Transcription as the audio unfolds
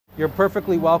You're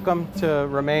perfectly welcome to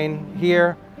remain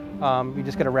here. You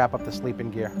just got to wrap up the sleeping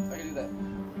gear. I can do that.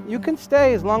 You can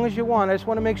stay as long as you want. I just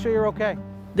want to make sure you're okay.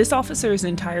 This officer's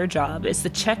entire job is to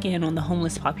check in on the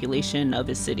homeless population of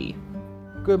his city.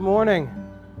 Good morning.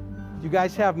 You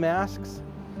guys have masks?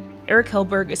 Eric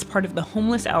Helberg is part of the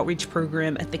homeless outreach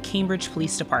program at the Cambridge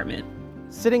Police Department.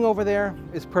 Sitting over there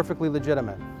is perfectly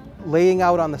legitimate. Laying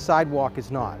out on the sidewalk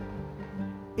is not.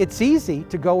 It's easy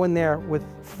to go in there with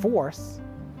force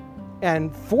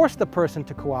and force the person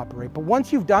to cooperate, but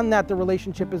once you've done that, the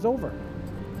relationship is over.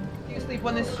 Do you sleep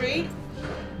on the street?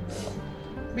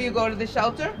 Do you go to the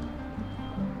shelter?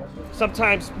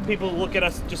 Sometimes people look at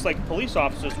us just like police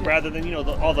officers rather than, you know,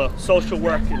 all the social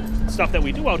work and stuff that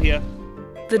we do out here.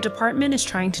 The department is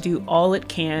trying to do all it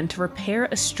can to repair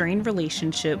a strained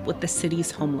relationship with the city's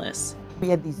homeless. We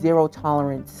had these zero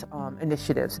tolerance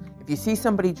initiatives. If you see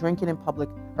somebody drinking in public,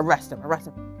 arrest them.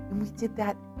 And we did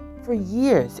that for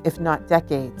years, if not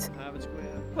decades.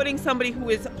 Putting somebody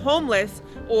who is homeless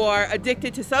or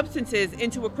addicted to substances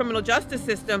into a criminal justice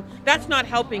system, that's not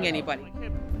helping anybody.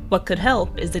 What could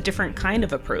help is a different kind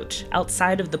of approach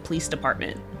outside of the police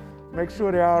department. Make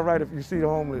sure they're all right if you see the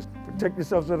homeless. Protect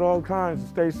yourselves at all times and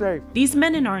stay safe. These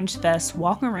men in orange vests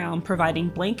walk around providing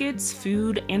blankets,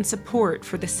 food, and support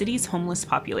for the city's homeless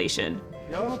population.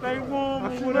 Y'all stay warm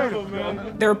or whatever,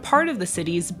 man. They're part of the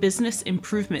city's business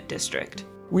improvement district.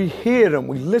 We hear them,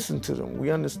 we listen to them, we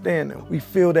understand them, we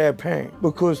feel their pain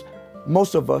because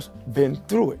most of us been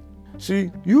through it.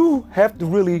 See, you have to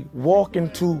really walk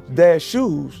into their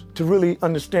shoes to really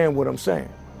understand what I'm saying.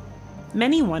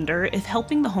 Many wonder if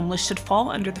helping the homeless should fall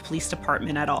under the police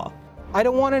department at all. I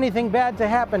don't want anything bad to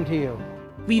happen to you.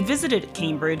 We visited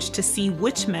Cambridge to see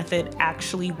which method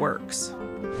actually works.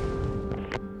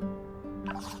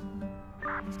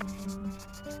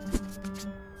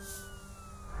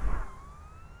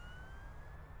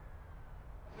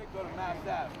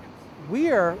 We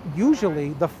are usually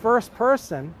the first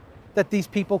person that these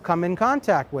people come in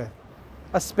contact with,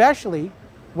 especially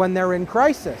when they're in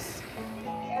crisis.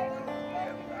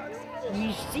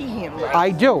 You see him, right? I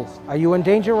do. Are you in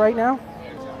danger right now?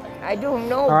 I don't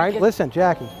know. All right, listen,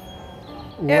 Jackie.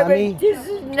 This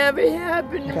has never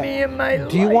happened to me in my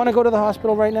life. Do you want to go to the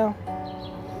hospital right now?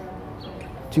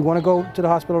 Do you want to go to the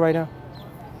hospital right now?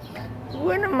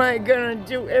 What am I gonna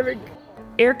do, Eric?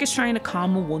 Eric is trying to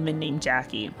calm a woman named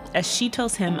Jackie as she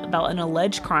tells him about an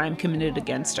alleged crime committed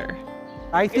against her.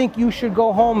 I think you should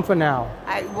go home for now.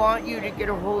 I want you to get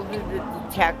a hold of the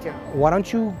detective. Why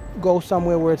don't you go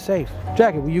somewhere where it's safe?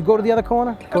 Jackie, will you go to the other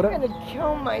corner? I'm gonna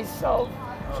kill myself.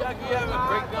 Jackie, you having a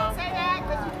breakdown? Say that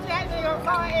because you said you're gonna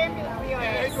call an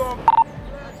ambulance.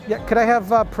 Yeah, could I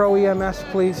have Pro EMS,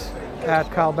 please,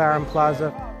 at Carl Barron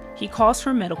Plaza? He calls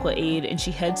for medical aid and she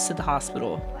heads to the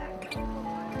hospital.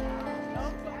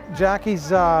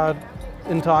 Jackie's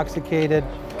intoxicated.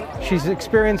 She's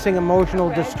experiencing emotional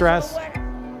distress.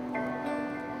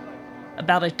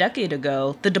 About a decade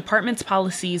ago, the department's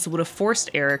policies would have forced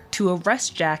Eric to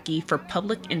arrest Jackie for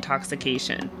public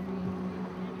intoxication.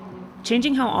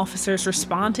 Changing how officers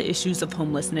respond to issues of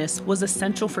homelessness was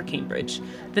essential for Cambridge.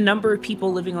 The number of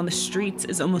people living on the streets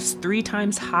is almost 3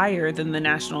 times higher than the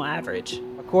national average.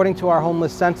 According to our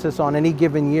homeless census, on any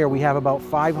given year, we have about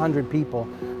 500 people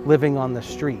living on the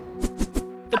street.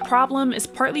 The problem is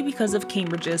partly because of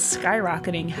Cambridge's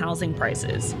skyrocketing housing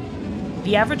prices.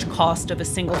 The average cost of a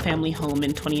single-family home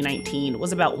in 2019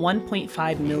 was about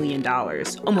 $1.5 million,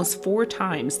 almost 4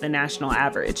 times the national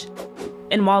average.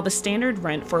 And while the standard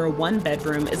rent for a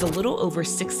 1-bedroom is a little over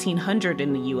 $1,600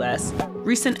 in the US,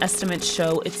 recent estimates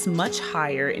show it's much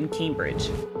higher in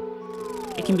Cambridge.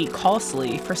 It can be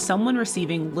costly for someone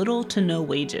receiving little to no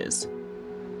wages.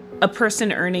 A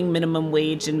person earning minimum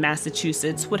wage in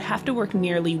Massachusetts would have to work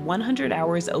nearly 100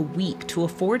 hours a week to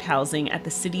afford housing at the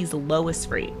city's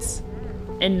lowest rates.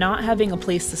 And not having a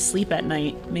place to sleep at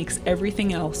night makes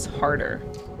everything else harder.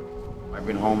 I've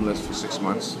been homeless for 6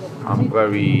 months. I'm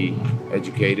very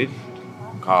educated,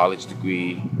 college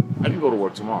degree. I can go to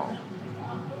work tomorrow.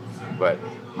 But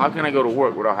how can I go to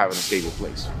work without having a stable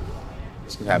place?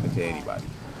 This could happen to anybody.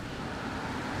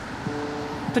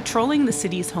 Patrolling the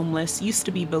city's homeless used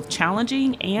to be both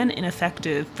challenging and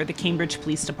ineffective for the Cambridge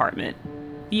Police Department.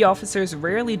 The officers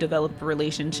rarely developed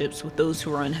relationships with those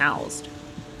who were unhoused.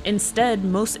 Instead,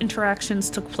 most interactions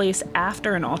took place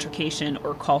after an altercation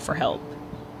or call for help.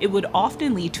 It would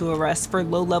often lead to arrests for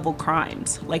low-level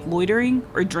crimes, like loitering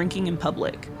or drinking in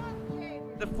public.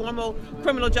 The formal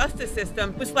criminal justice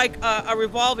system was like a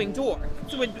revolving door.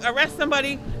 So we'd arrest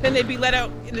somebody, then they'd be let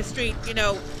out in the street,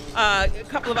 a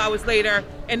couple of hours later,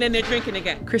 and then they're drinking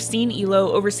again. Christine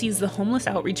Elo oversees the homeless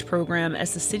outreach program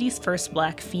as the city's first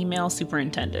Black female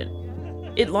superintendent.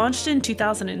 It launched in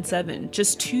 2007,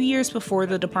 just 2 years before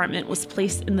the department was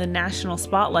placed in the national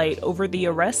spotlight over the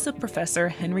arrests of Professor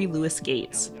Henry Louis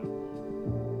Gates.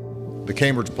 The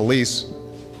Cambridge police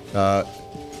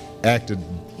acted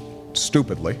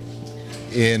stupidly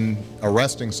in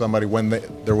arresting somebody when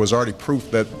there was already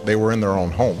proof that they were in their own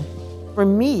home. For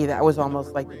me, that was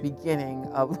almost like the beginning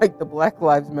of the Black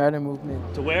Lives Matter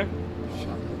movement. To where?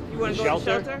 You want to go to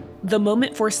shelter? The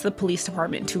moment forced the police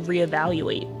department to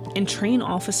reevaluate and train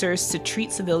officers to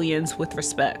treat civilians with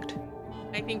respect.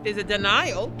 I think there's a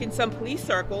denial in some police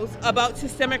circles about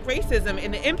systemic racism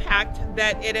and the impact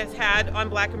that it has had on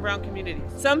Black and brown communities.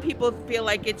 Some people feel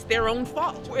like it's their own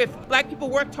fault. If Black people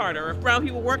worked harder, if brown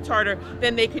people worked harder,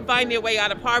 then they could find their way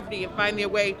out of poverty and find their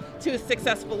way to a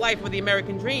successful life or the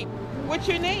American dream. What's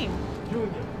your name?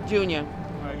 Junior.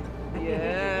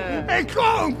 Yeah. Hey,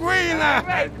 call him Green Eyes. All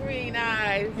right, Green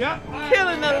Eyes. Yeah.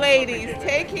 Killing the ladies.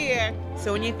 Take care.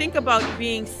 So when you think about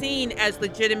being seen as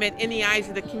legitimate in the eyes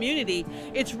of the community,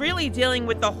 it's really dealing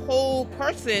with the whole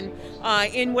person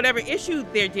in whatever issue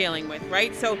they're dealing with,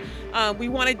 right? So we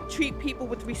want to treat people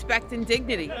with respect and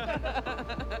dignity.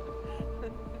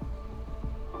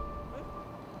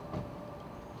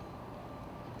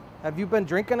 Have you been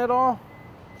drinking at all?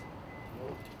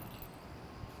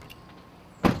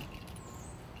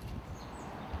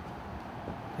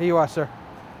 Here you are, sir.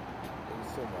 Thank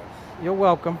you so much. You're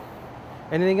welcome.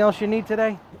 Anything else you need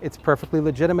today? It's perfectly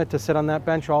legitimate to sit on that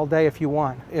bench all day if you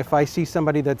want. If I see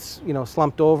somebody that's,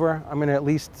 slumped over, I'm gonna at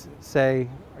least say,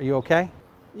 are you okay?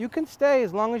 You can stay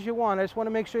as long as you want. I just want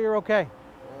to make sure you're okay.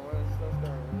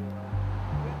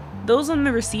 Those on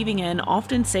the receiving end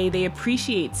often say they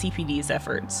appreciate CPD's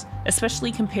efforts,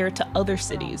 especially compared to other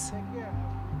cities.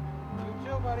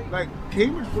 Like,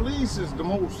 Cambridge police is the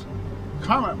most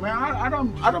common. Man, I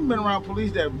done been around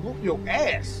police that whoop your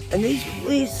ass. And these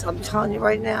police, I'm telling you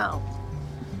right now,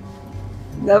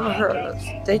 never hurt us.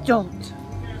 They don't.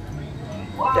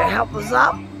 They help us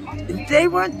up. If they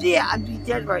weren't there, I'd be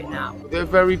dead right now. They're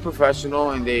very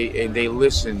professional and they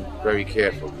listen very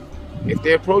carefully. If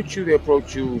they approach you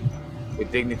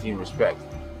with dignity and respect.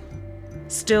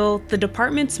 Still, the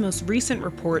department's most recent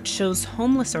report shows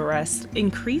homeless arrests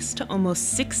increased to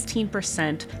almost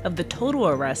 16% of the total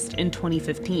arrests in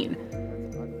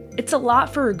 2015. It's a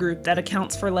lot for a group that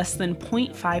accounts for less than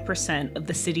 0.5% of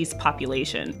the city's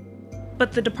population.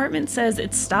 But the department says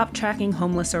it stopped tracking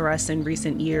homeless arrests in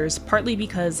recent years, partly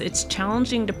because it's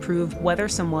challenging to prove whether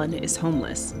someone is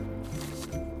homeless.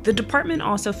 The department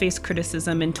also faced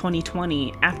criticism in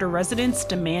 2020 after residents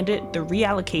demanded the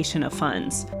reallocation of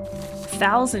funds.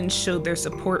 Thousands showed their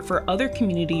support for other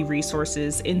community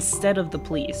resources instead of the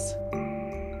police.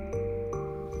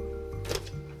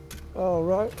 All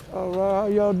right, how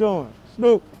y'all doing?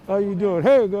 Snoop, how you doing?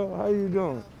 Here you go, how you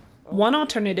doing? One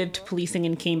alternative to policing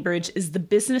in Cambridge is the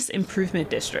Business Improvement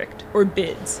District, or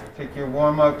BIDS. Take your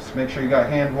warm-ups, make sure you got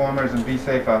hand warmers, and be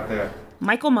safe out there.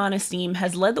 Michael Monesteem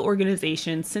has led the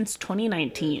organization since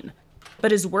 2019,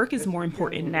 but his work is more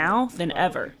important now than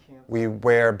ever. We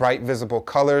wear bright visible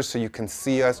colors so you can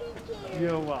see us.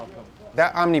 You're welcome.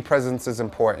 That omnipresence is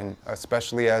important,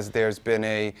 especially as there's been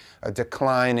a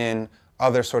decline in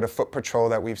other sort of foot patrol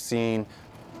that we've seen.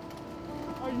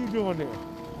 How you doing there?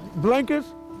 Blankets?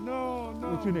 No.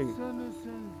 What you need?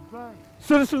 Citizens Bank.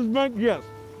 Citizens Bank, yes.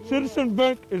 Citizens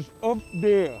Bank is up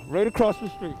there, right across the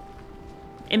street.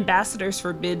 Ambassadors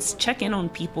for BIDS check in on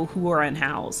people who are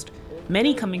unhoused,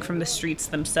 many coming from the streets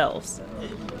themselves.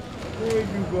 There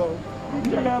you go.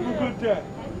 You have a good day.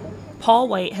 Paul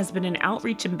White has been an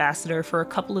outreach ambassador for a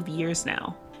couple of years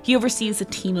now. He oversees a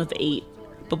team of 8,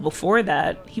 but before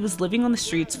that, he was living on the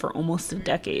streets for almost a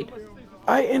decade.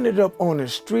 I ended up on the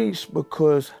streets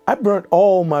because I burnt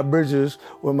all my bridges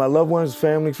with my loved ones,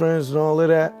 family, friends, and all of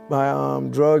that by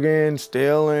drugging,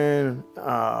 stealing,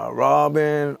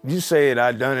 robbing. You say it,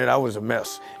 I done it. I was a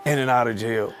mess, in and out of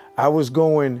jail. I was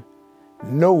going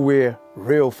nowhere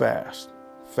real fast,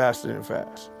 faster than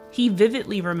fast. He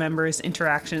vividly remembers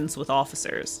interactions with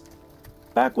officers.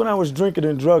 Back when I was drinking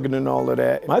and drugging and all of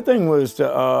that, my thing was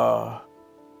to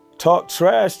talk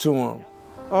trash to them.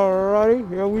 All righty,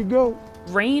 here we go.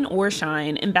 Rain or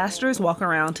shine, ambassadors walk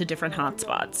around to different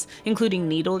hotspots, including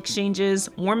needle exchanges,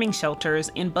 warming shelters,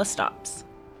 and bus stops.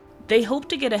 They hope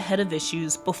to get ahead of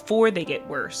issues before they get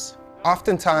worse.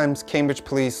 Oftentimes, Cambridge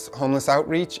Police homeless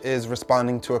outreach is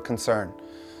responding to a concern.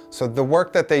 So the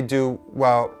work that they do,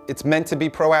 while it's meant to be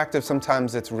proactive,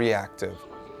 sometimes it's reactive.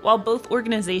 While both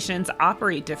organizations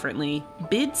operate differently,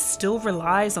 BID still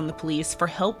relies on the police for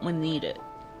help when needed.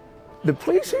 The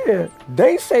police here,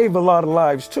 they save a lot of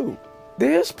lives too.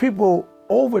 There's people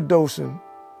overdosing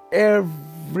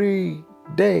every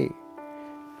day.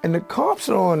 And the cops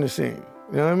are on the scene,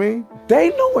 you know what I mean? They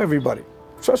know everybody.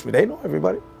 Trust me, they know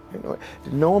everybody.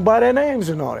 They know them by their names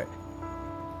and all that.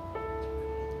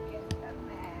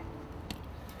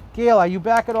 Gail, are you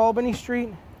back at Albany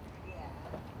Street?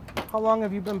 How long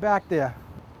have you been back there?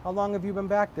 How long have you been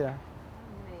back there?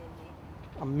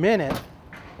 A minute.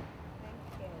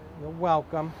 You're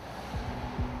welcome.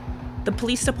 The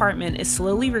police department is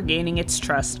slowly regaining its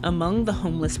trust among the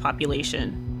homeless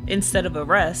population. Instead of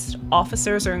arrest,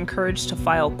 officers are encouraged to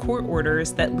file court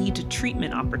orders that lead to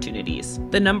treatment opportunities.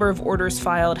 The number of orders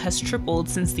filed has tripled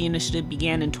since the initiative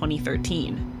began in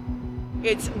 2013.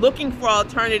 It's looking for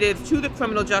alternatives to the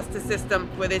criminal justice system,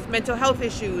 whether it's mental health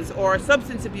issues or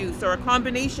substance abuse or a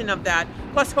combination of that,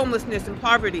 plus homelessness and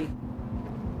poverty.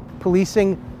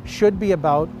 Policing should be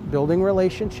about building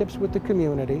relationships with the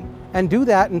community and do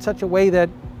that in such a way that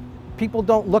people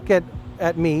don't look at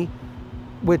me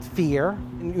with fear.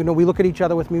 You know, we look at each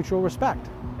other with mutual respect.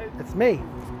 It's me.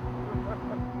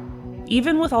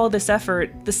 Even with all this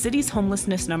effort, the city's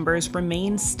homelessness numbers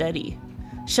remain steady,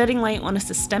 shedding light on a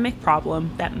systemic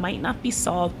problem that might not be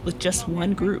solved with just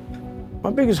one group.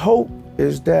 My biggest hope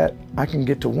is that I can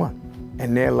get to one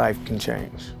and their life can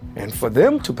change. And for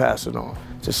them to pass it on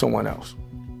to someone else,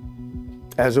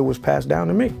 as it was passed down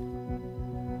to me.